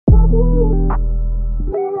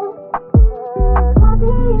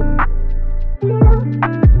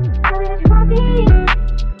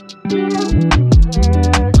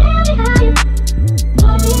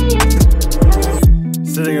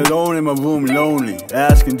lonely,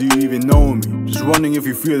 asking do you even know me? Just wondering if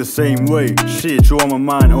you feel the same way. Shit, you're on my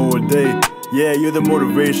mind all day. Yeah, you're the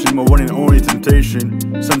motivation, my one and only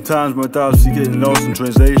temptation. Sometimes my thoughts keep getting lost in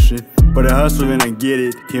translation, but I hustle and I get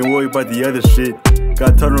it, can't worry about the other shit.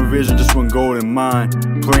 Got tunnel vision, just one goal in mind,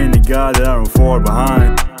 praying to God that I don't fall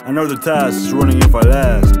behind. I know the task is running if I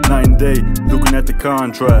last, night and day, looking at the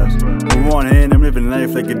contrast. On one hand, I'm living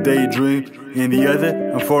life like a daydream, in the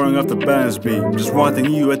other, I'm falling off the balance beam. Just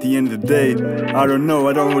wanting you at the end of the day. I don't know,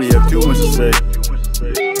 I don't really have too much to say.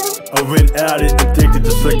 I went at it, addicted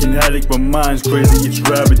just like an addict. My mind's crazy, each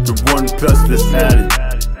rabbit to 1 plus this addict.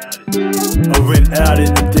 I went at it,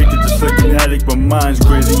 addicted just like an addict. My mind's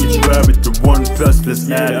crazy, each rabbit to 1 plus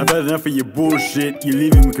this addict. I've had enough of your bullshit, you're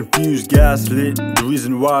leaving me confused, gaslit. The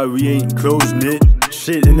reason why we ain't close-knit.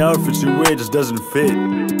 Shit, and the outfits you wear just doesn't fit.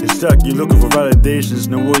 You're stuck, you're looking for validations,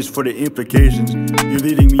 no worries for the implications. You're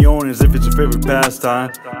leading me on as if it's your favorite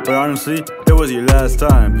pastime, but honestly, that was your last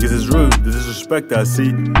time. Because it's rude, the disrespect I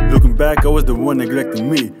see. Looking back, I was the one neglecting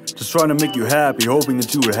me, just trying to make you happy, hoping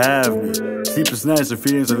that you would have me. Sleepless nights and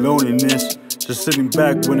feelings of loneliness, just sitting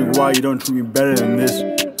back wondering why you don't treat me better than this.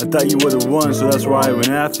 I thought you were the one, so that's why I went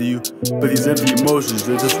after you, but these empty emotions,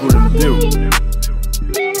 they just wouldn't do.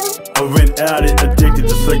 I went at it, addicted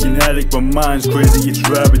just like an addict. My mind's crazy, each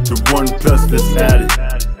rabbit to 1 plus this addict.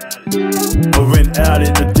 I went at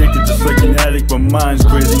it, addicted just like an addict. My mind's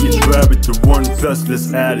crazy, each rabbit to 1 plus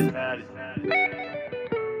this addict.